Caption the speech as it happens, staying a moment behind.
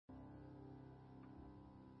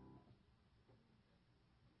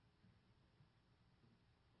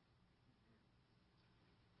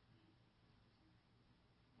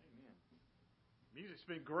Music's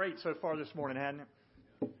been great so far this morning, hasn't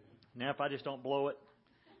it? Now, if I just don't blow it.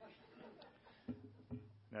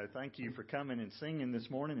 No, thank you for coming and singing this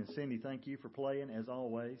morning. And Cindy, thank you for playing, as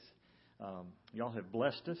always. Y'all have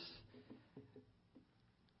blessed us.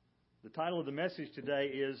 The title of the message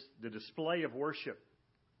today is The Display of Worship.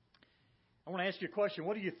 I want to ask you a question.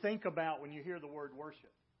 What do you think about when you hear the word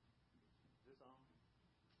worship? Is this on?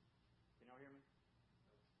 Can y'all hear me?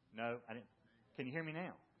 No, I didn't. Can you hear me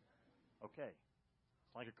now? Okay.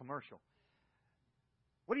 It's like a commercial.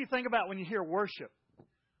 What do you think about when you hear worship?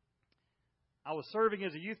 I was serving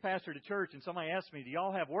as a youth pastor at a church, and somebody asked me, do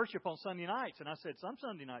y'all have worship on Sunday nights? And I said, some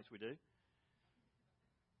Sunday nights we do.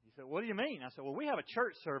 He said, what do you mean? I said, well, we have a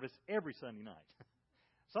church service every Sunday night.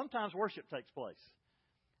 Sometimes worship takes place.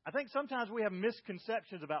 I think sometimes we have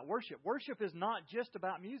misconceptions about worship. Worship is not just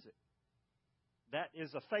about music. That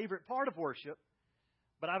is a favorite part of worship.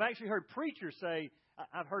 But I've actually heard preachers say,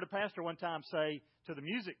 I've heard a pastor one time say to the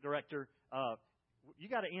music director, you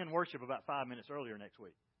got to end worship about 5 minutes earlier next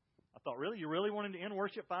week. I thought, really? You really wanted to end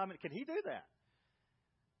worship 5 minutes? Could he do that?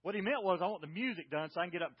 What he meant was, I want the music done so I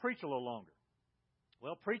can get up and preach a little longer.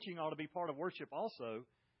 Well, preaching ought to be part of worship also.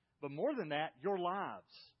 But more than that, your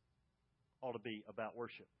lives ought to be about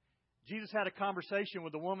worship. Jesus had a conversation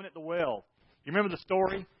with the woman at the well. You remember the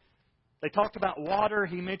story? They talked about water.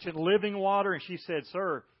 He mentioned living water. And she said,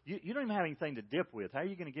 sir, you don't even have anything to dip with. How are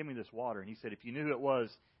you going to give me this water? And he said, if you knew who it was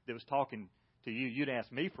that was talking to you, you'd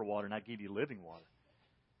ask me for water, and I'd give you living water.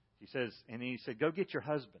 He says, and he said, go get your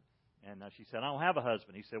husband. And she said, I don't have a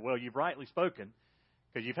husband. He said, well, you've rightly spoken,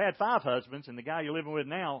 because you've had 5 husbands, and the guy you're living with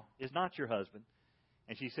now is not your husband.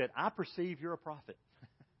 And she said, I perceive you're a prophet.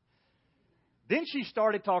 Then she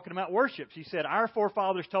started talking about worship. She said, our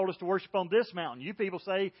forefathers told us to worship on this mountain. You people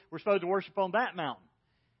say we're supposed to worship on that mountain.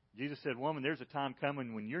 Jesus said, woman, there's a time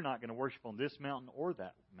coming when you're not going to worship on this mountain or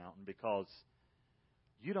that mountain because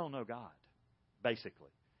you don't know God, basically.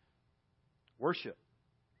 Worship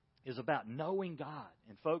is about knowing God.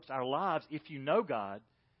 And folks, our lives, if you know God,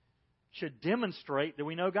 should demonstrate that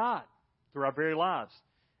we know God through our very lives.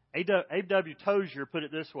 A.W. Tozier put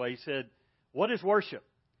it this way. He said, what is worship?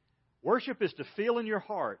 Worship is to feel in your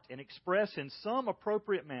heart and express in some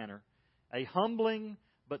appropriate manner a humbling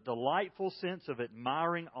but delightful sense of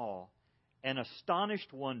admiring awe, an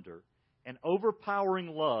astonished wonder, and overpowering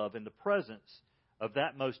love in the presence of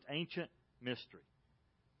that most ancient mystery.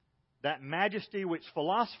 That majesty which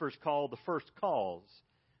philosophers call the first cause,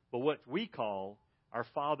 but what we call our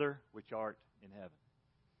Father which art in heaven.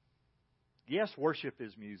 Yes, worship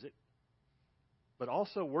is music, but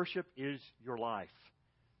also worship is your life.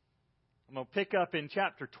 I'm going to pick up in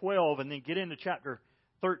chapter 12 and then get into chapter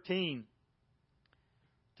 13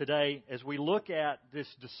 today as we look at this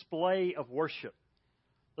display of worship.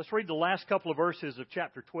 Let's read the last couple of verses of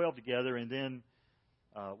chapter 12 together, and then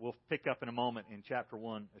we'll pick up in a moment in chapter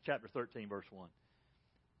 13, verse 1.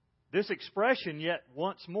 This expression, yet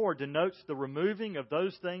once more, denotes the removing of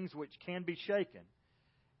those things which can be shaken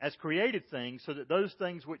as created things, so that those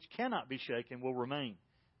things which cannot be shaken will remain.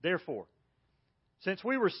 Therefore, since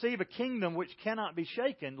we receive a kingdom which cannot be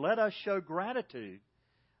shaken, let us show gratitude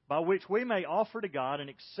by which we may offer to God an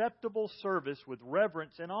acceptable service with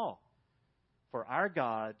reverence and awe. For our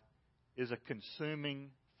God is a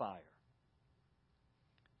consuming fire.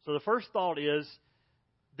 So the first thought is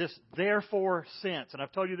this therefore since. And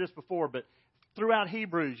I've told you this before, but throughout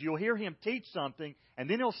Hebrews, you'll hear him teach something, and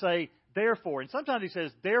then he'll say therefore. And sometimes he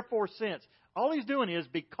says therefore since. All he's doing is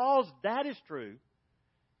because that is true,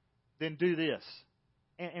 then do this.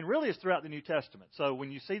 And really it's throughout the New Testament. So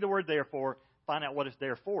when you see the word therefore, find out what it's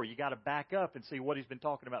there for. You got to back up and see what he's been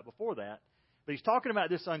talking about before that. But he's talking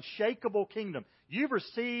about this unshakable kingdom. You've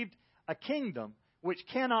received a kingdom which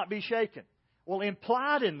cannot be shaken. Well,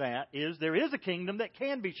 implied in that is there is a kingdom that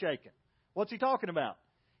can be shaken. What's he talking about?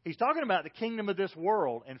 He's talking about the kingdom of this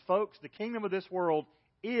world. And folks, the kingdom of this world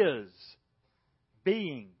is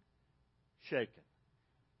being shaken.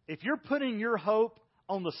 If you're putting your hope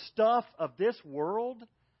on the stuff of this world,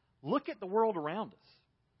 look at the world around us.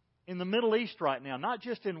 In the Middle East right now, not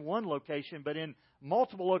just in one location, but in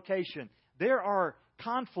multiple locations, there are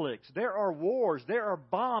conflicts, there are wars, there are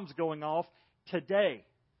bombs going off today.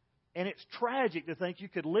 And it's tragic to think you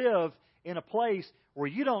could live in a place where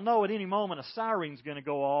you don't know at any moment a siren's going to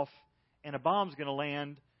go off and a bomb's going to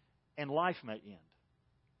land and life may end.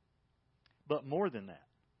 But more than that,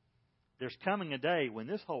 there's coming a day when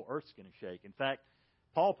this whole earth's going to shake. In fact,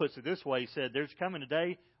 Paul puts it this way. He said, there's coming a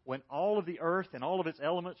day when all of the earth and all of its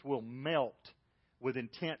elements will melt with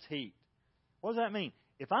intense heat. What does that mean?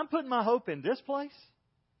 If I'm putting my hope in this place,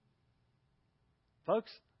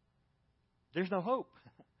 folks, there's no hope.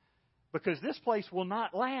 Because this place will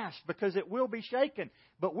not last, because it will be shaken.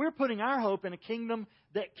 But we're putting our hope in a kingdom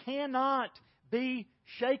that cannot be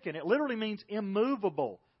shaken. It literally means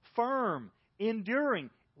immovable, firm, enduring.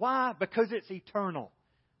 Why? Because it's eternal.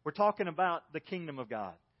 We're talking about the kingdom of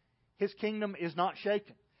God. His kingdom is not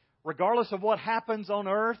shaken. Regardless of what happens on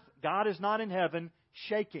earth, God is not in heaven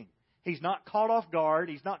shaking. He's not caught off guard.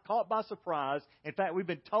 He's not caught by surprise. In fact, we've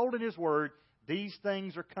been told in His Word, these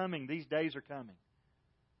things are coming. These days are coming.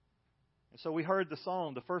 And so we heard the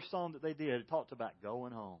song, the first song that they did, it talked about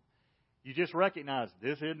going home. You just recognize,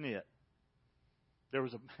 this isn't it. There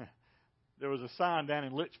was a sign down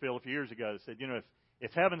in Litchfield a few years ago that said,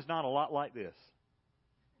 if heaven's not a lot like this.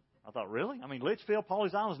 I thought, really? I mean, Litchfield,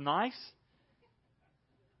 Pawleys Island's nice.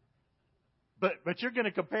 But you're going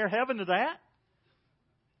to compare heaven to that?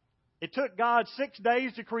 It took God 6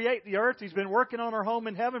 days to create the earth. He's been working on our home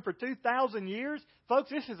in heaven for 2,000 years. Folks,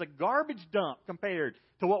 this is a garbage dump compared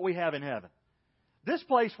to what we have in heaven. This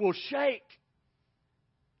place will shake,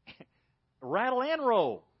 rattle and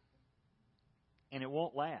roll, and it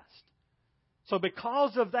won't last. So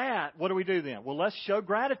because of that, what do we do then? Well, let's show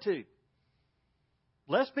gratitude.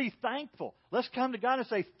 Let's be thankful. Let's come to God and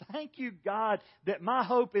say, thank you, God, that my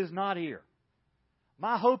hope is not here.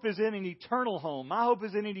 My hope is in an eternal home. My hope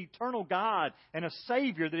is in an eternal God and a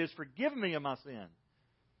Savior that has forgiven me of my sin.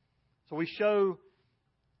 So we show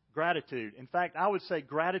gratitude. In fact, I would say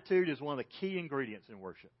gratitude is one of the key ingredients in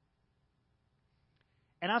worship.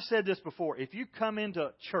 And I've said this before. If you come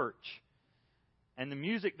into church and the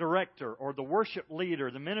music director or the worship leader,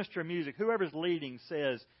 the minister of music, whoever's leading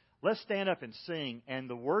says, let's stand up and sing, and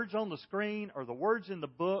the words on the screen or the words in the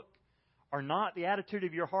book are not the attitude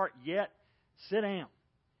of your heart yet, sit down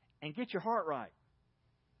and get your heart right.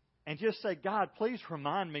 And just say, God, please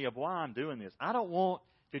remind me of why I'm doing this. I don't want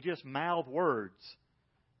to just mouth words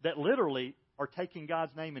that literally are taking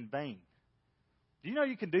God's name in vain. Do you know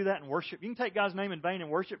you can do that in worship? You can take God's name in vain in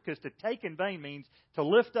worship, because to take in vain means to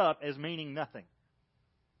lift up as meaning nothing.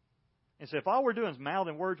 And so if all we're doing is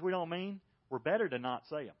mouthing words we don't mean, we're better to not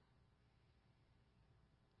say them.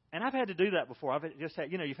 And I've had to do that before. I've just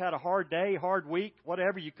had, you've had a hard day, hard week,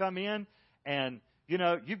 whatever. You come in and,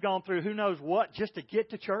 you've gone through who knows what just to get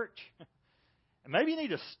to church. And maybe you need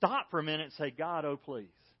to stop for a minute and say, God, oh please,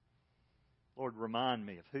 Lord, remind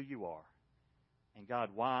me of who you are. And God,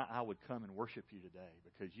 why I would come and worship you today,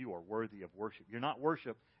 because you are worthy of worship. You're not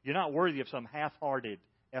worthy of some half-hearted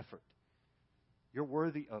effort. You're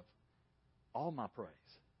worthy of all my praise.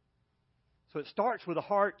 So it starts with a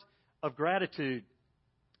heart of gratitude.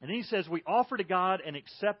 And then he says, we offer to God an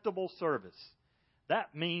acceptable service.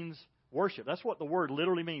 That means worship. That's what the word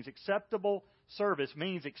literally means. Acceptable service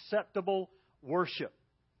means acceptable worship.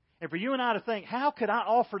 And for you and I to think, how could I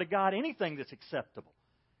offer to God anything that's acceptable?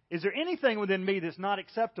 Is there anything within me that's not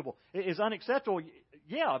acceptable? Is unacceptable?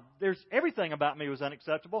 Yeah, there's everything about me was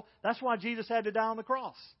unacceptable. That's why Jesus had to die on the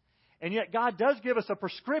cross. And yet God does give us a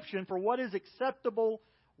prescription for what is acceptable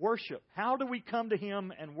worship. How do we come to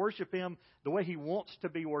Him and worship Him the way He wants to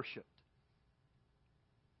be worshipped?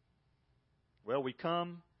 Well, we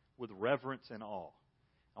come with reverence and awe.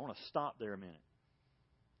 I want to stop there a minute.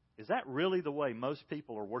 Is that really the way most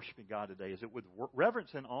people are worshiping God today? Is it with reverence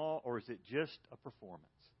and awe, or is it just a performance?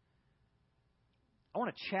 I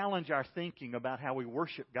want to challenge our thinking about how we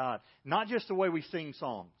worship God. Not just the way we sing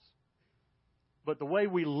songs, but the way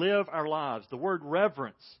we live our lives. The word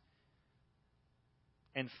reverence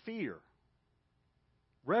and fear.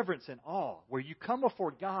 Reverence and awe. Where you come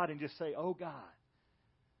before God and just say, oh God,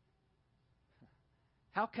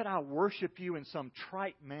 how could I worship you in some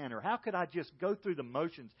trite manner? How could I just go through the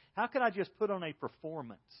motions? How could I just put on a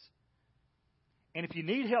performance? And if you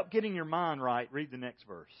need help getting your mind right, read the next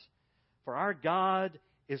verse. For our God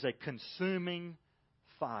is a consuming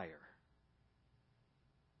fire.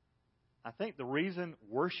 I think the reason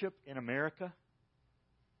worship in America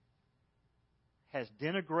has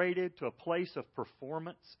denigrated to a place of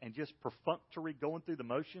performance and just perfunctory going through the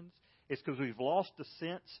motions is because we've lost the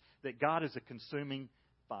sense that God is a consuming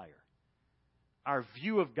fire. Our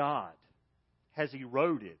view of God has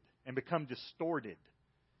eroded and become distorted.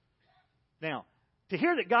 Now, to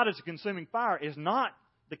hear that God is a consuming fire is not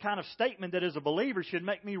the kind of statement that as a believer should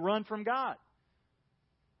make me run from God.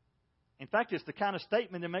 In fact, it's the kind of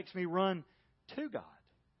statement that makes me run to God.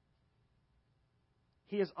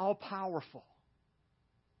 He is all-powerful.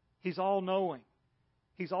 He's all-knowing.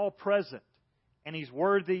 He's all-present. And He's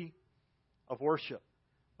worthy of worship.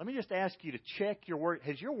 Let me just ask you to check your worship.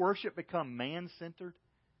 Has your worship become man-centered?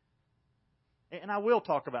 And I will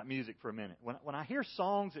talk about music for a minute. When I hear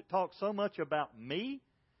songs that talk so much about me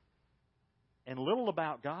and little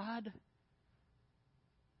about God,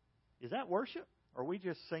 Is that worship? Or are we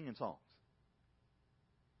just singing songs?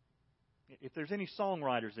 If there's any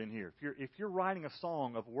songwriters in here, if you're writing a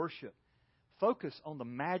song of worship, focus on the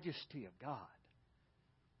majesty of God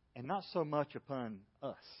and not so much upon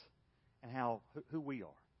us and who we are.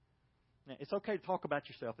 Now, it's okay to talk about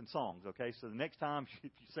yourself in songs, okay? So the next time if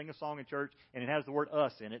you sing a song in church and it has the word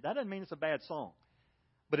us in it, that doesn't mean it's a bad song.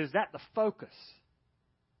 But is that the focus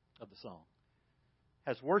of the song?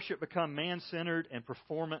 Has worship become man-centered and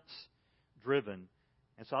performance-driven?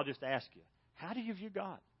 And so I'll just ask you, how do you view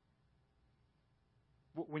God?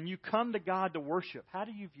 When you come to God to worship, how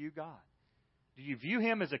do you view God? Do you view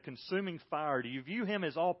Him as a consuming fire? Do you view Him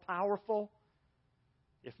as all-powerful?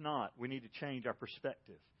 If not, we need to change our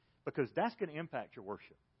perspective, because that's going to impact your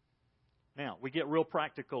worship. Now, we get real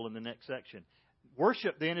practical in the next section.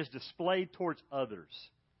 Worship, then, is displayed towards others.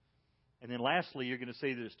 And then lastly, you're going to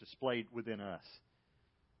see that it's displayed within us.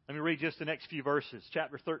 Let me read just the next few verses.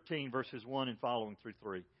 Chapter 13, verses 1 and following through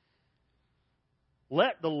 3.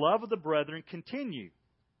 Let the love of the brethren continue.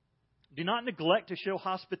 Do not neglect to show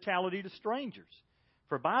hospitality to strangers,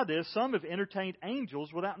 for by this some have entertained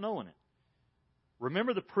angels without knowing it.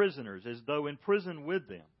 Remember the prisoners as though in prison with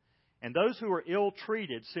them, and those who are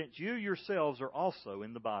ill-treated, since you yourselves are also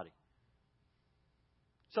in the body.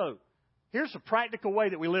 So, here's a practical way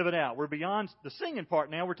that we live it out. We're beyond the singing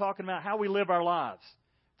part now. We're talking about how we live our lives.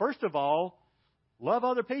 First of all, love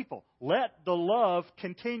other people. Let the love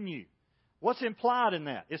continue. What's implied in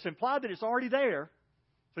that? It's implied that it's already there.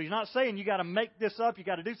 So he's not saying you got to make this up, you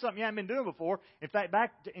got to do something you haven't been doing before. In fact,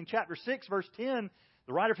 back in chapter 6, verse 10,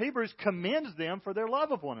 the writer of Hebrews commends them for their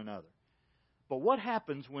love of one another. But what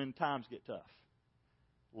happens when times get tough?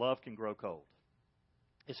 Love can grow cold.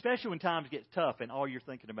 Especially when times get tough and all you're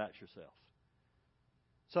thinking about is yourself.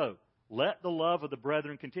 So, let the love of the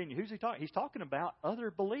brethren continue. Who's he talking? He's talking about other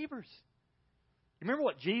believers. You remember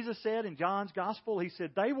what Jesus said in John's Gospel? He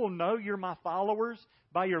said, they will know you're my followers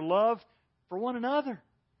by your love for one another.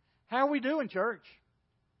 How are we doing, church?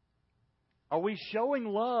 Are we showing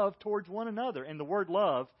love towards one another? And the word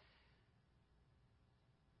love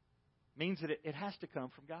means that it has to come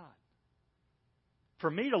from God. For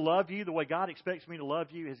me to love you the way God expects me to love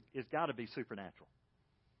you is got to be supernatural.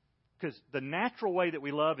 Because the natural way that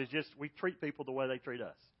we love is just we treat people the way they treat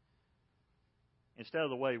us, instead of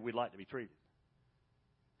the way we'd like to be treated.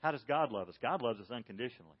 How does God love us? God loves us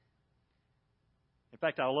unconditionally. In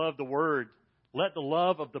fact, I love the word, let the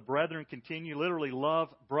love of the brethren continue. Literally, love,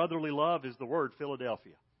 brotherly love is the word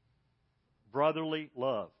Philadelphia. Brotherly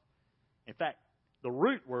love. In fact, the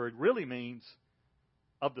root word really means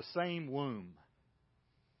of the same womb.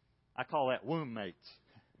 I call that womb mates.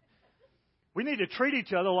 We need to treat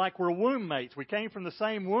each other like we're womb mates. We came from the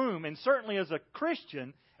same womb. And certainly as a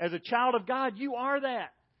Christian, as a child of God, you are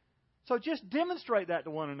that. So just demonstrate that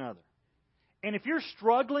to one another. And if you're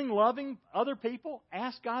struggling loving other people,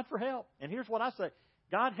 ask God for help. And here's what I say.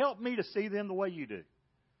 God, help me to see them the way you do.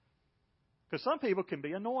 Because some people can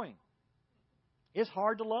be annoying. It's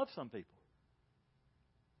hard to love some people.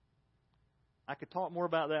 I could talk more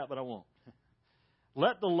about that, but I won't.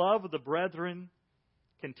 Let the love of the brethren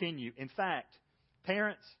continue. In fact,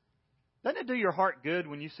 parents, doesn't it do your heart good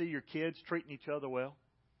when you see your kids treating each other well?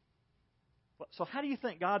 So how do you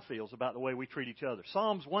think God feels about the way we treat each other?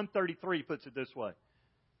 Psalms 133 puts it this way.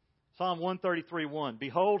 Psalm 133:1.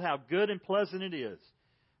 Behold how good and pleasant it is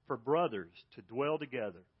for brothers to dwell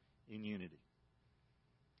together in unity.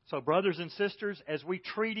 So brothers and sisters, as we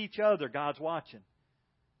treat each other, God's watching.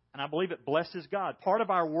 And I believe it blesses God. Part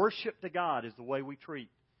of our worship to God is the way we treat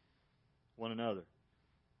one another.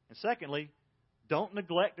 And secondly, don't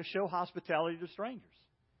neglect to show hospitality to strangers.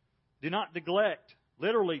 Do not neglect,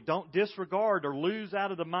 literally, don't disregard or lose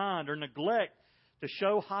out of the mind or neglect to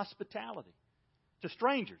show hospitality to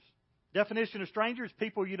strangers. Definition of strangers,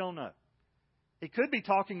 people you don't know. He could be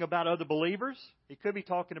talking about other believers. He could be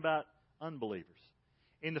talking about unbelievers.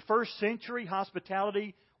 In the first century,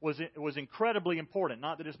 hospitality was incredibly important.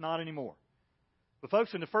 Not that it's not anymore. But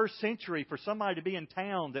folks, in the first century, for somebody to be in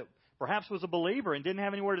town that perhaps was a believer and didn't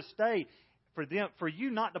have anywhere to stay, for you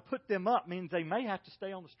not to put them up means they may have to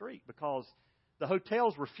stay on the street, because the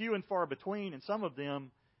hotels were few and far between, and some of them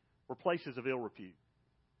were places of ill repute.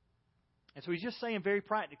 And so he's just saying very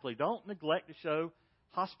practically, don't neglect to show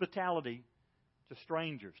hospitality to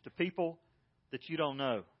strangers, to people that you don't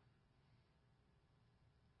know.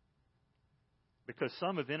 Because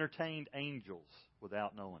some have entertained angels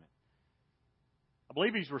without knowing it. I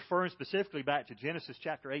believe he's referring specifically back to Genesis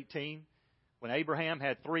chapter 18, when Abraham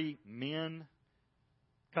had 3 men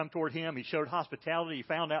come toward him. He showed hospitality. He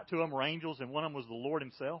found out 2 of them were angels, and one of them was the Lord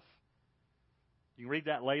Himself. You can read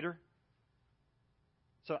that later.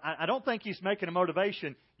 So I don't think he's making a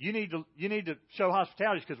motivation. You need to show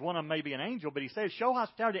hospitality because one of them may be an angel, but he says show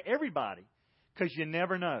hospitality to everybody because you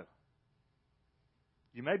never know.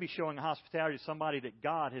 You may be showing hospitality to somebody that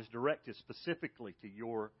God has directed specifically to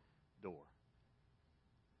your door.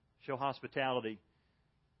 Show hospitality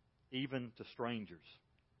even to strangers.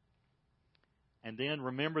 And then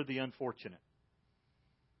remember the unfortunate.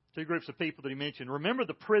 Two groups of people that he mentioned. Remember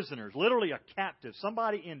the prisoners, literally a captive,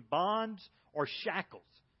 somebody in bonds or shackles.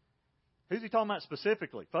 Who's he talking about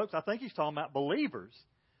specifically? Folks, I think he's talking about believers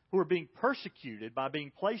who are being persecuted by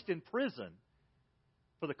being placed in prison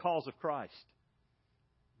for the cause of Christ.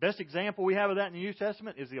 Best example we have of that in the New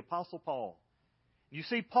Testament is the Apostle Paul. You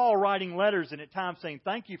see Paul writing letters and at times saying,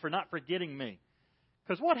 thank you for not forgetting me.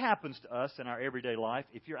 Because what happens to us in our everyday life,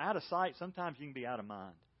 if you're out of sight, sometimes you can be out of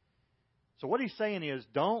mind. So what he's saying is,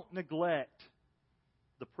 don't neglect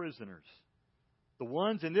the prisoners. The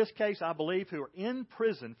ones, in this case, I believe, who are in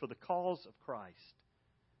prison for the cause of Christ.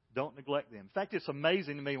 Don't neglect them. In fact, it's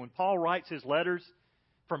amazing to me when Paul writes his letters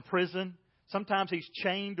from prison. Sometimes he's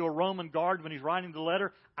chained to a Roman guard when he's writing the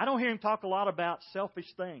letter. I don't hear him talk a lot about selfish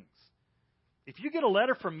things. If you get a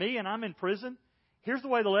letter from me and I'm in prison, here's the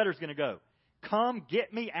way the letter's going to go. Come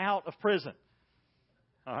get me out of prison.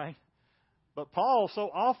 All right? But Paul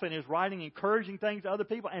so often is writing encouraging things to other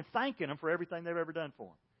people and thanking them for everything they've ever done for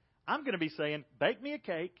him. I'm going to be saying, bake me a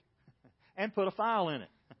cake and put a file in it.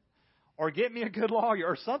 Or get me a good lawyer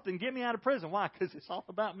or something. Get me out of prison. Why? Because it's all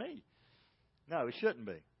about me. No, it shouldn't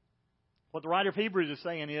be. What the writer of Hebrews is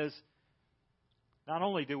saying is, not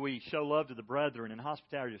only do we show love to the brethren and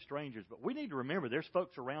hospitality to strangers, but we need to remember there's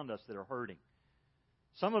folks around us that are hurting.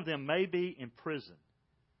 Some of them may be in prison.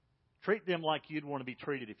 Treat them like you'd want to be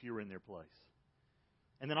treated if you were in their place.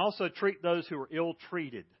 And then also treat those who are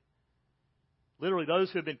ill-treated. Literally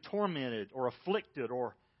those who have been tormented or afflicted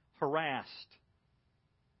or harassed.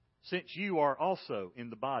 Since you are also in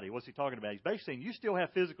the body. What's he talking about? He's basically saying you still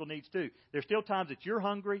have physical needs too. There's still times that you're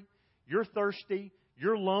hungry, you're thirsty,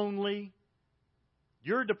 you're lonely,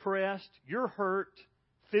 you're depressed, you're hurt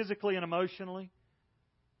physically and emotionally.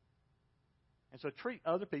 And so treat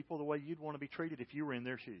other people the way you'd want to be treated if you were in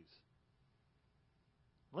their shoes.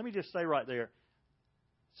 Let me just say right there,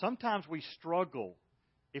 sometimes we struggle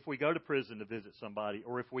if we go to prison to visit somebody,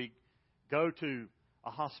 or if we go to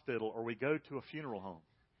a hospital, or we go to a funeral home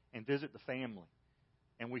and visit the family,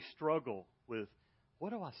 and we struggle with,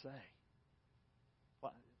 what do I say?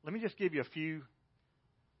 Well, let me just give you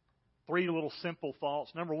three little simple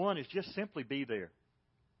thoughts. Number one is just simply be there.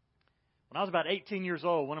 When I was about 18 years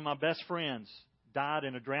old, one of my best friends died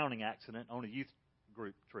in a drowning accident on a youth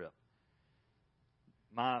group trip.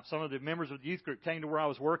 Some of the members of the youth group came to where I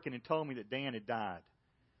was working and told me that Dan had died.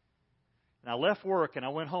 And I left work and I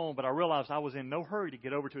went home, but I realized I was in no hurry to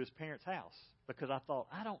get over to his parents' house because I thought,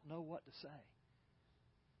 I don't know what to say.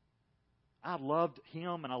 I loved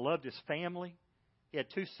him and I loved his family. He had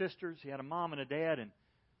two sisters. He had a mom and a dad. And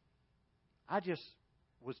I just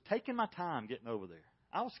was taking my time getting over there.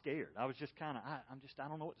 I was scared. I was just I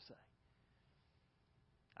don't know what to say.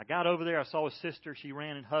 I got over there. I saw his sister. She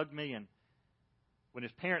ran and hugged me. And when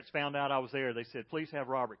his parents found out I was there, they said, please have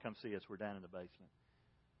Robert come see us. We're down in the basement.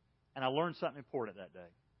 And I learned something important that day.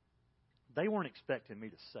 They weren't expecting me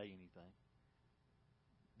to say anything.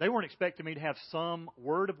 They weren't expecting me to have some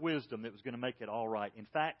word of wisdom that was going to make it all right. In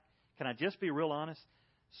fact, can I just be real honest?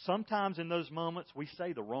 Sometimes in those moments, we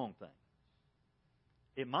say the wrong thing.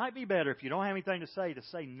 It might be better if you don't have anything to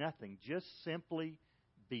say nothing. Just simply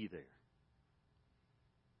be there.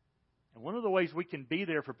 And one of the ways we can be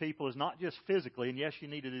there for people is not just physically, and yes, you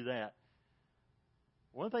need to do that.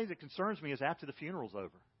 One of the things that concerns me is after the funeral's over.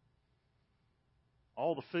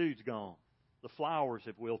 All the food's gone. The flowers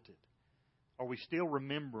have wilted. Are we still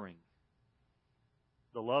remembering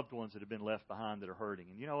the loved ones that have been left behind that are hurting?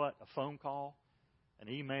 And you know what? A phone call, an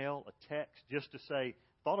email, a text, just to say,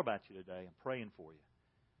 thought about you today, I'm praying for you.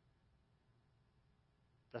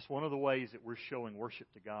 That's one of the ways that we're showing worship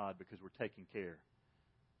to God because we're taking care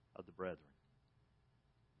of the brethren.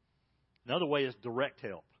 Another way is direct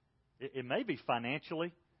help. It may be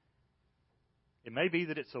financially. It may be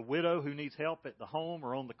that it's a widow who needs help at the home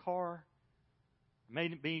or on the car. It may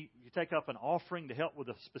be you take up an offering to help with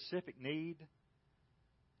a specific need.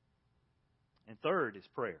 And third is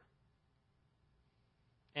prayer.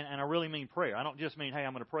 And I really mean prayer. I don't just mean, hey,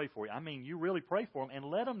 I'm going to pray for you. I mean, you really pray for them and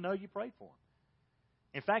let them know you prayed for them.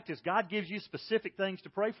 In fact, as God gives you specific things to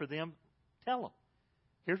pray for them, tell them,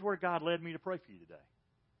 here's where God led me to pray for you today.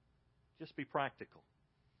 Just be practical.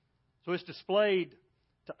 So it's displayed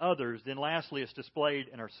to others. Then lastly, it's displayed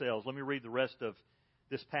in ourselves. Let me read the rest of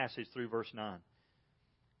this passage through verse 9.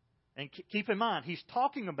 And keep in mind, he's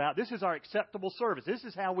talking about this is our acceptable service. This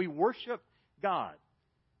is how we worship God.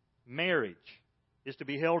 Marriage is to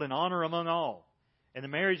be held in honor among all. And the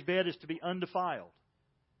marriage bed is to be undefiled.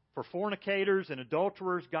 For fornicators and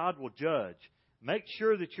adulterers, God will judge. Make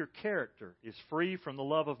sure that your character is free from the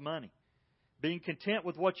love of money, being content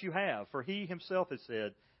with what you have. For He Himself has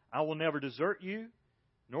said, I will never desert you,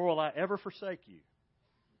 nor will I ever forsake you.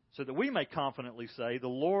 So that we may confidently say, the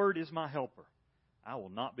Lord is my helper. I will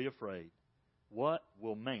not be afraid. What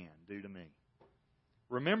will man do to me?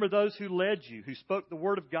 Remember those who led you, who spoke the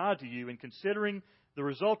word of God to you, and considering the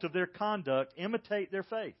result of their conduct, imitate their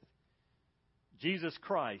faith. Jesus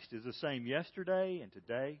Christ is the same yesterday and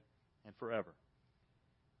today and forever.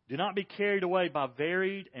 Do not be carried away by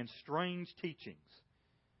varied and strange teachings,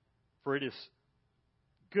 for it is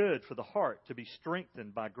good for the heart to be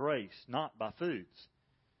strengthened by grace, not by foods,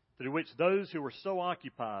 through which those who were so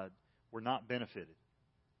occupied were not benefited.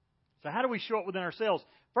 So how do we show it within ourselves?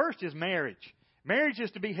 First is marriage. Marriage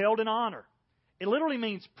is to be held in honor. It literally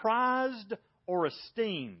means prized or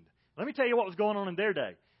esteemed. Let me tell you what was going on in their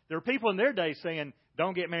day. There were people in their day saying,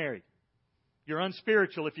 don't get married. You're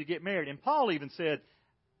unspiritual if you get married. And Paul even said,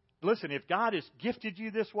 listen, if God has gifted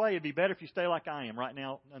you this way, it'd be better if you stay like I am right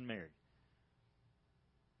now, unmarried.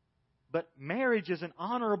 But marriage is an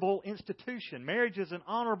honorable institution. Marriage is an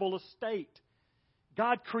honorable estate.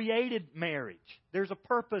 God created marriage. There's a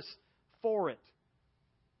purpose for it.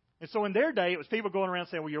 And so in their day, it was people going around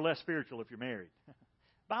saying, well, you're less spiritual if you're married. The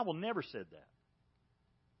Bible never said that.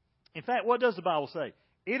 In fact, what does the Bible say?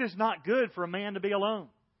 It is not good for a man to be alone.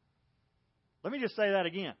 Let me just say that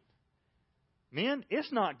again. Men,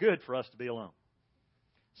 it's not good for us to be alone.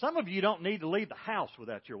 Some of you don't need to leave the house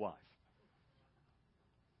without your wife.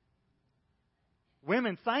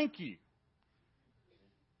 Women, thank you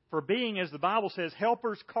for being, as the Bible says,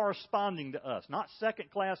 helpers corresponding to us, not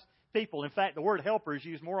second-class people. In fact, the word helper is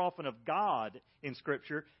used more often of God in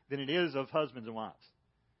Scripture than it is of husbands and wives.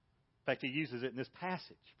 In fact, He uses it in this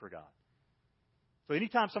passage for God. So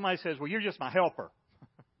anytime somebody says, well, you're just my helper.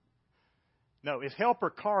 No, it's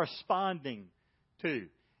helper corresponding to.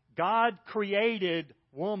 God created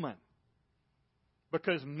woman.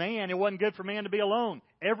 Because man, it wasn't good for man to be alone.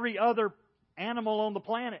 Every other animal on the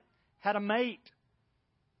planet had a mate.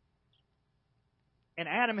 And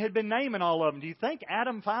Adam had been naming all of them. Do you think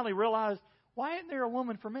Adam finally realized, why isn't there a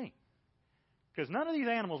woman for me? Because none of these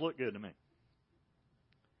animals look good to me.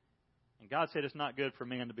 And God said it's not good for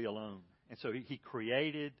man to be alone. And so He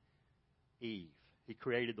created Eve. He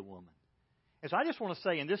created the woman. And so I just want to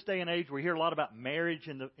say, in this day and age, we hear a lot about marriage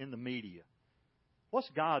in the media. What's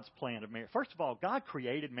God's plan of marriage? First of all, God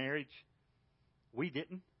created marriage. We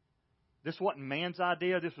didn't. This wasn't man's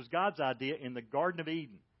idea. This was God's idea in the Garden of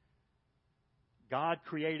Eden. God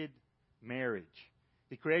created marriage.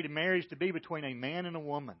 He created marriage to be between a man and a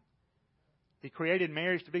woman. He created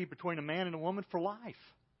marriage to be between a man and a woman for life.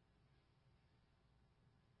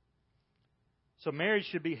 So marriage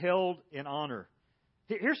should be held in honor.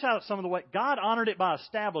 Here's how some of the way God honored it by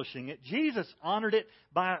establishing it. Jesus honored it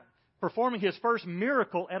by performing His first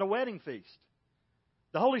miracle at a wedding feast.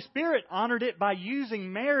 The Holy Spirit honored it by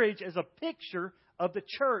using marriage as a picture of the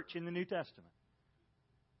church in the New Testament.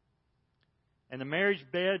 And the marriage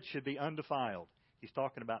bed should be undefiled. He's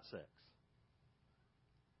talking about sex.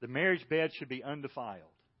 The marriage bed should be undefiled.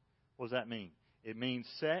 What does that mean? It means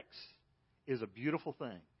sex is a beautiful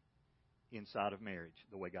thing inside of marriage,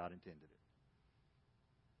 the way God intended it.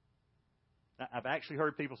 Now, I've actually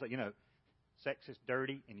heard people say, sex is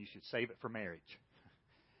dirty and you should save it for marriage.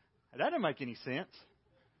 That doesn't make any sense.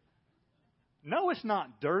 No, it's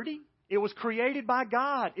not dirty. It was created by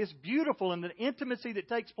God. It's beautiful, and the intimacy that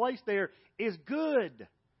takes place there is good.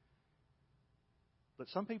 But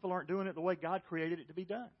some people aren't doing it the way God created it to be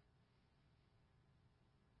done.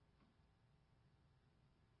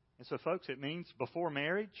 And so, folks, it means before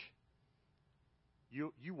marriage,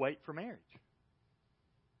 you wait for marriage.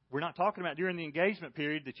 We're not talking about during the engagement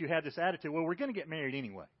period that you have this attitude, well, we're going to get married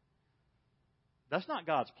anyway. That's not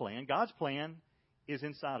God's plan. God's plan is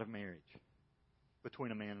inside of marriage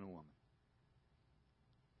between a man and a woman.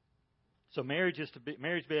 So marriage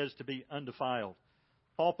bed is to be undefiled.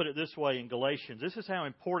 Paul put it this way in Galatians. This is how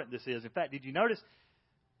important this is. In fact, did you notice?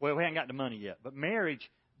 Well, we haven't got to money yet. But marriage,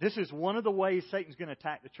 this is one of the ways Satan's going to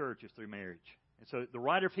attack the church is through marriage. And so the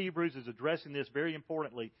writer of Hebrews is addressing this very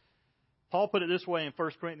importantly. Paul put it this way in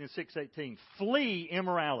 1 Corinthians 6:18. Flee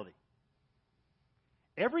immorality.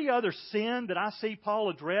 Every other sin that I see Paul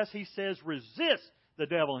address, he says, resist the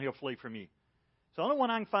devil and he'll flee from you. So the only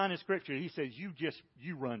one I can find in Scripture, he says,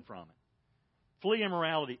 you run from it. Flee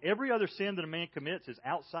immorality. Every other sin that a man commits is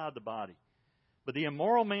outside the body. But the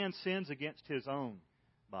immoral man sins against his own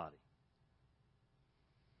body.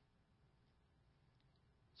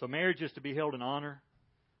 So marriage is to be held in honor.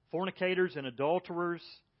 Fornicators and adulterers,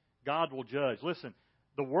 God will judge. Listen,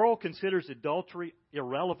 the world considers adultery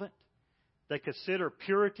irrelevant. They consider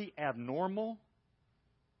purity abnormal.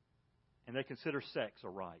 And they consider sex a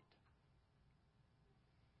right.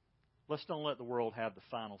 Let's don't let the world have the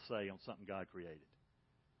final say on something God created.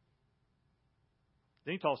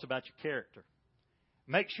 Then he talks about your character.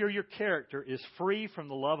 Make sure your character is free from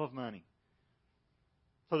the love of money.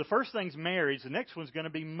 So the first thing's marriage. The next one's going to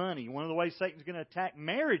be money. One of the ways Satan's going to attack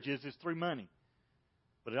marriages is through money.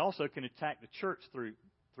 But it also can attack the church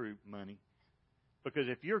through money. Because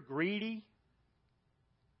if you're greedy,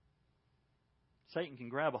 Satan can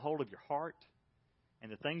grab a hold of your heart,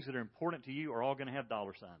 and the things that are important to you are all going to have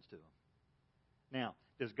dollar signs to them. Now,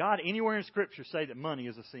 does God anywhere in Scripture say that money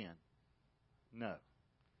is a sin? No.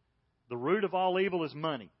 The root of all evil is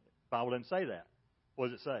money. The Bible doesn't say that.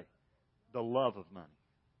 What does it say? The love of money.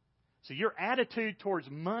 So your attitude towards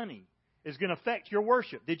money is going to affect your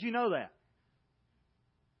worship. Did you know that?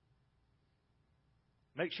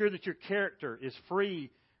 Make sure that your character is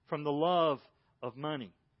free from the love of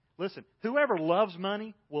money. Listen, whoever loves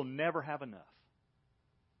money will never have enough.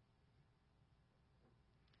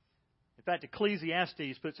 In fact,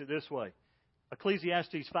 Ecclesiastes puts it this way.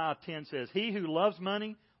 Ecclesiastes 5:10 says, "He who loves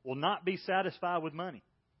money will not be satisfied with money,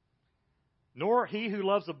 nor he who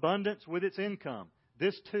loves abundance with its income.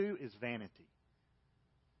 This too is vanity."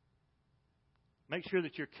 Make sure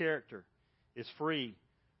that your character is free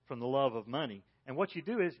from the love of money. And what you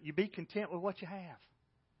do is you be content with what you have.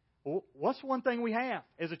 Well, what's one thing we have?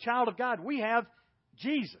 As a child of God, we have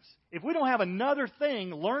Jesus. If we don't have another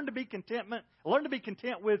thing, learn to be content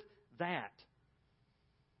with that.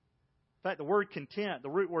 In fact, the word content, the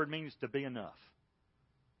root word means to be enough.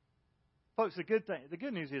 Folks, the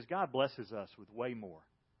good news is God blesses us with way more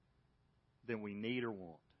than we need or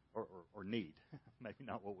want. Or need. Maybe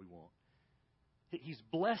not what we want. He's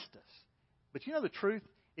blessed us. But you know the truth?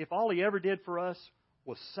 If all He ever did for us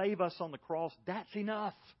was save us on the cross, that's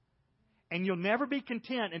enough. And you'll never be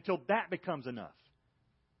content until that becomes enough.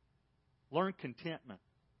 Learn contentment.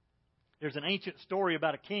 There's an ancient story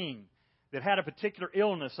about a king that had a particular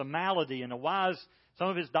illness, a malady, and some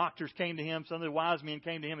of his doctors came to him, some of the wise men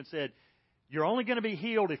came to him and said, "You're only going to be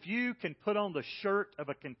healed if you can put on the shirt of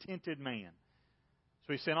a contented man."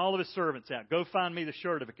 So he sent all of his servants out, "Go find me the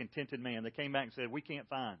shirt of a contented man." They came back and said, "We can't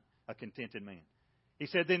find a contented man." He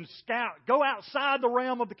said, "Then go outside the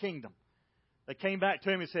realm of the kingdom." They came back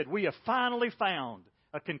to him and said, "We have finally found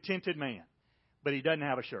a contented man, but he doesn't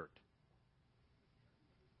have a shirt."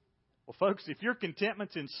 Well, folks, if your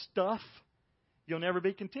contentment's in stuff, you'll never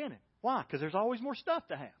be contented. Why? Because there's always more stuff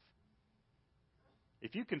to have.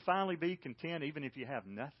 If you can finally be content, even if you have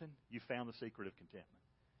nothing, you found the secret of contentment.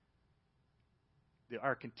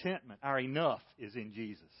 Our contentment, our enough, is in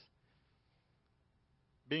Jesus.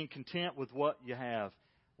 Being content with what you have.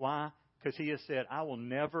 Why? Because He has said, "I will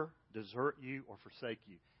never desert you or forsake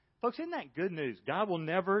you." Folks, isn't that good news? God will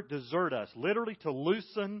never desert us. Literally, to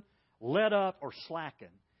loosen, let up, or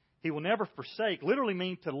slacken. He will never forsake. Literally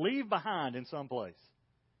means to leave behind in some place.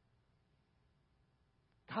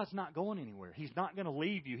 God's not going anywhere. He's not going to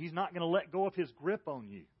leave you. He's not going to let go of His grip on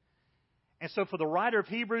you. And so for the writer of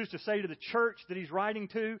Hebrews to say to the church that he's writing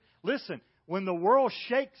to, listen, when the world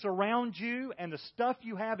shakes around you and the stuff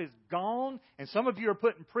you have is gone, and some of you are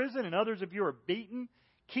put in prison and others of you are beaten,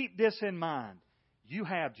 keep this in mind. You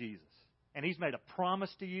have Jesus. And He's made a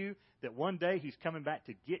promise to you that one day He's coming back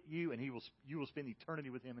to get you and you will spend eternity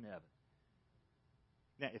with Him in heaven.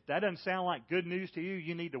 Now, if that doesn't sound like good news to you,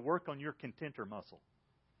 you need to work on your contenter muscle.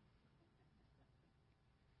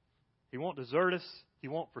 He won't desert us. He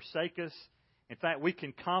won't forsake us. In fact, we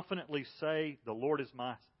can confidently say, "The Lord is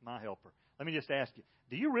my helper." Let me just ask you,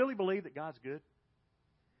 do you really believe that God's good?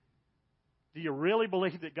 Do you really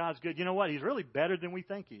believe that God's good? You know what? He's really better than we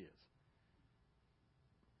think He is.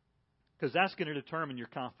 Because that's going to determine your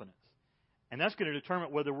confidence. And that's going to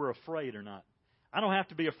determine whether we're afraid or not. I don't have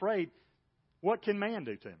to be afraid. What can man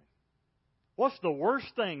do to me? What's the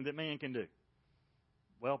worst thing that man can do?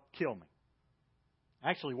 Well, kill me.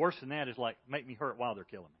 Actually, worse than that is like make me hurt while they're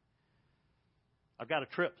killing me. I've got a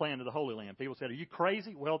trip planned to the Holy Land. People said, "Are you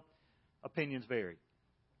crazy?" Well, opinions vary.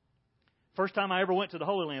 First time I ever went to the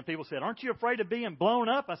Holy Land, people said, "Aren't you afraid of being blown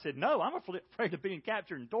up?" I said, "No, I'm afraid of being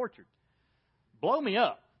captured and tortured. Blow me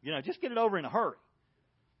up. Just get it over in a hurry."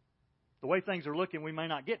 The way things are looking, we may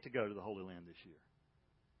not get to go to the Holy Land this year.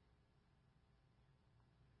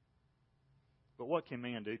 But what can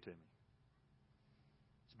man do to me?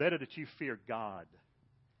 It's better that you fear God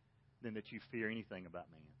than that you fear anything about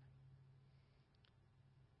man.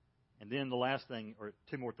 And then the last thing, or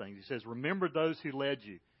two more things, he says, remember those who led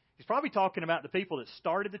you. He's probably talking about the people that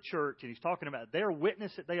started the church, and he's talking about their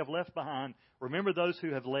witness that they have left behind. Remember those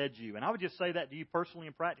who have led you. And I would just say that to you personally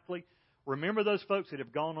and practically. Remember those folks that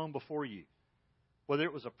have gone on before you. Whether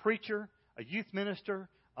it was a preacher, a youth minister,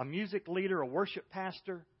 a music leader, a worship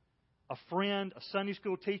pastor, a friend, a Sunday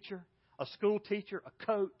school teacher, a school teacher, a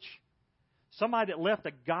coach, somebody that left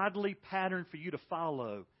a godly pattern for you to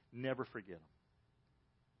follow, never forget them.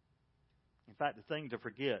 In fact, the thing to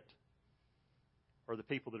forget are the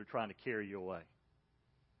people that are trying to carry you away.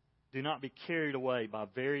 Do not be carried away by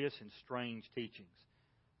various and strange teachings.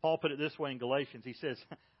 Paul put it this way in Galatians. He says,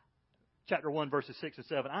 chapter 1, verses 6 and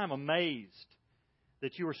 7, I am amazed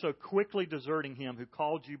that you are so quickly deserting him who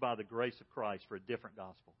called you by the grace of Christ for a different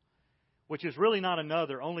gospel, which is really not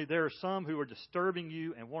another, only there are some who are disturbing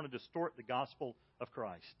you and want to distort the gospel of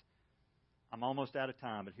Christ. I'm almost out of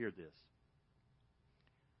time, but hear this.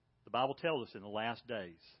 The Bible tells us in the last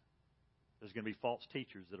days there's going to be false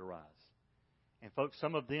teachers that arise. And folks,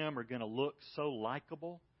 some of them are going to look so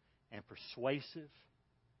likable and persuasive.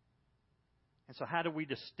 And so how do we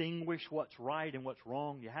distinguish what's right and what's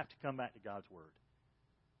wrong? You have to come back to God's Word.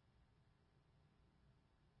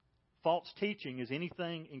 False teaching is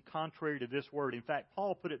anything in contrary to this Word. In fact,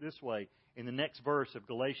 Paul put it this way in the next verse of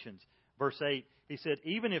Galatians, verse 8. He said,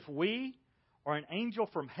 even if we or an angel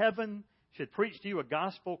from heaven should preach to you a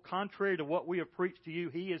gospel contrary to what we have preached to you,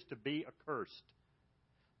 he is to be accursed.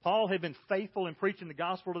 Paul had been faithful in preaching the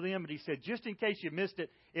gospel to them, but he said, just in case you missed it,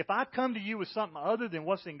 if I come to you with something other than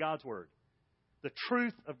what's in God's Word, the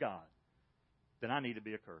truth of God, then I need to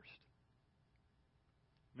be accursed.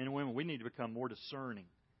 Men and women, we need to become more discerning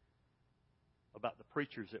about the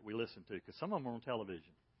preachers that we listen to, because some of them are on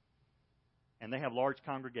television, and they have large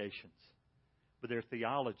congregations, but their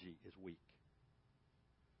theology is weak.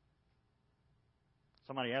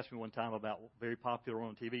 Somebody asked me one time about very popular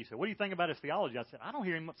on TV. He said, what do you think about his theology? I said, I don't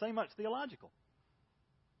hear him say much theological.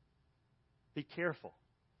 Be careful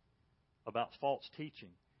about false teaching.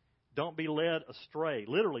 Don't be led astray,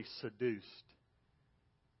 literally seduced.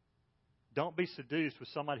 Don't be seduced with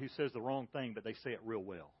somebody who says the wrong thing, but they say it real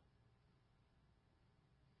well.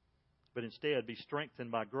 But instead, be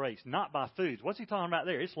strengthened by grace, not by foods. What's he talking about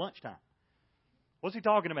there? It's lunchtime. What's he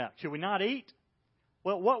talking about? Should we not eat?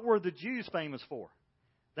 Well, what were the Jews famous for?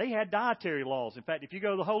 They had dietary laws. In fact, if you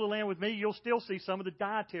go to the Holy Land with me, you'll still see some of the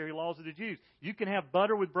dietary laws of the Jews. You can have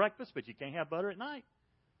butter with breakfast, but you can't have butter at night,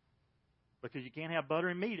 because you can't have butter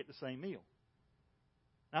and meat at the same meal.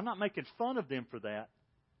 Now, I'm not making fun of them for that,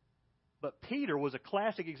 but Peter was a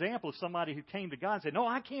classic example of somebody who came to God and said, no,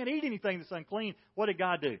 I can't eat anything that's unclean. What did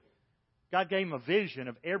God do? God gave him a vision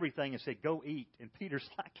of everything and said, go eat. And Peter's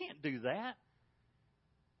like, I can't do that.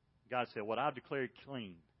 God said, what I've declared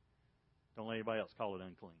clean, don't let anybody else call it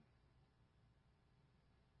unclean.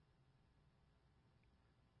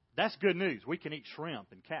 That's good news. We can eat shrimp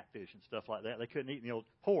and catfish and stuff like that. They couldn't eat the old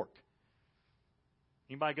pork.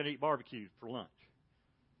 Anybody going to eat barbecue for lunch?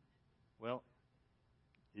 Well,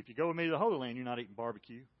 if you go with me to the Holy Land, you're not eating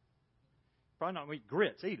barbecue. Probably not going to eat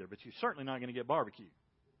grits either, but you're certainly not going to get barbecue.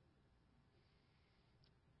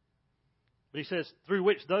 But he says, through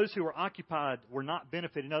which those who were occupied were not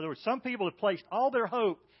benefited. In other words, some people have placed all their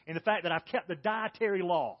hope in the fact that I've kept the dietary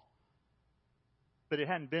law, but it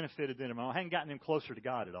hadn't benefited them at all. It hadn't gotten them closer to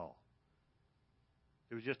God at all.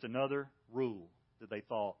 It was just another rule that they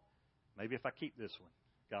thought, maybe if I keep this one,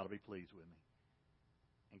 God will be pleased with me.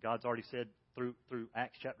 And God's already said through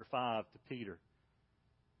Acts chapter 5 to Peter.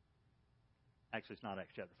 Actually, it's not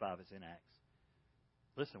Acts chapter 5, it's in Acts.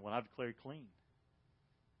 Listen, what I've declared clean.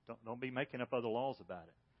 Don't be making up other laws about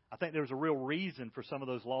it. I think there's a real reason for some of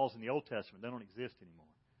those laws in the Old Testament. They don't exist anymore.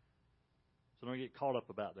 So don't get caught up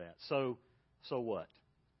about that. So what?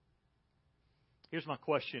 Here's my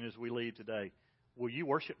question as we leave today. Will you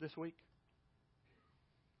worship this week?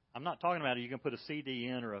 I'm not talking about you can put a CD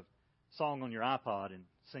in or a song on your iPod and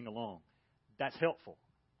sing along. That's helpful.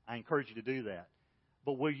 I encourage you to do that.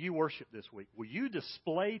 But will you worship this week? Will you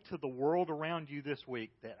display to the world around you this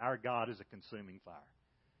week that our God is a consuming fire?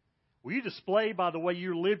 Will you display by the way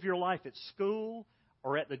you live your life at school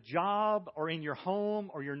or at the job or in your home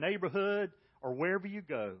or your neighborhood or wherever you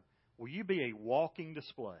go? Will you be a walking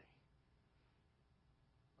display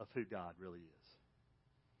of who God really is?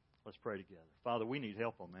 Let's pray together. Father, we need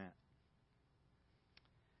help on that.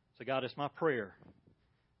 So God, it's my prayer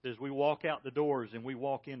that as we walk out the doors and we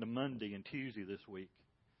walk into Monday and Tuesday this week,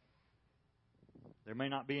 there may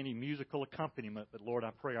not be any musical accompaniment, but Lord, I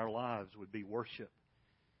pray our lives would be worship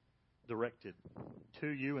directed to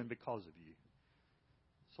you and because of you.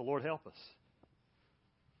 So So, Lord, help us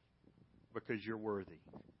because you're worthy.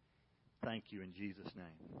 Thank you in Jesus'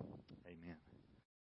 name. Amen.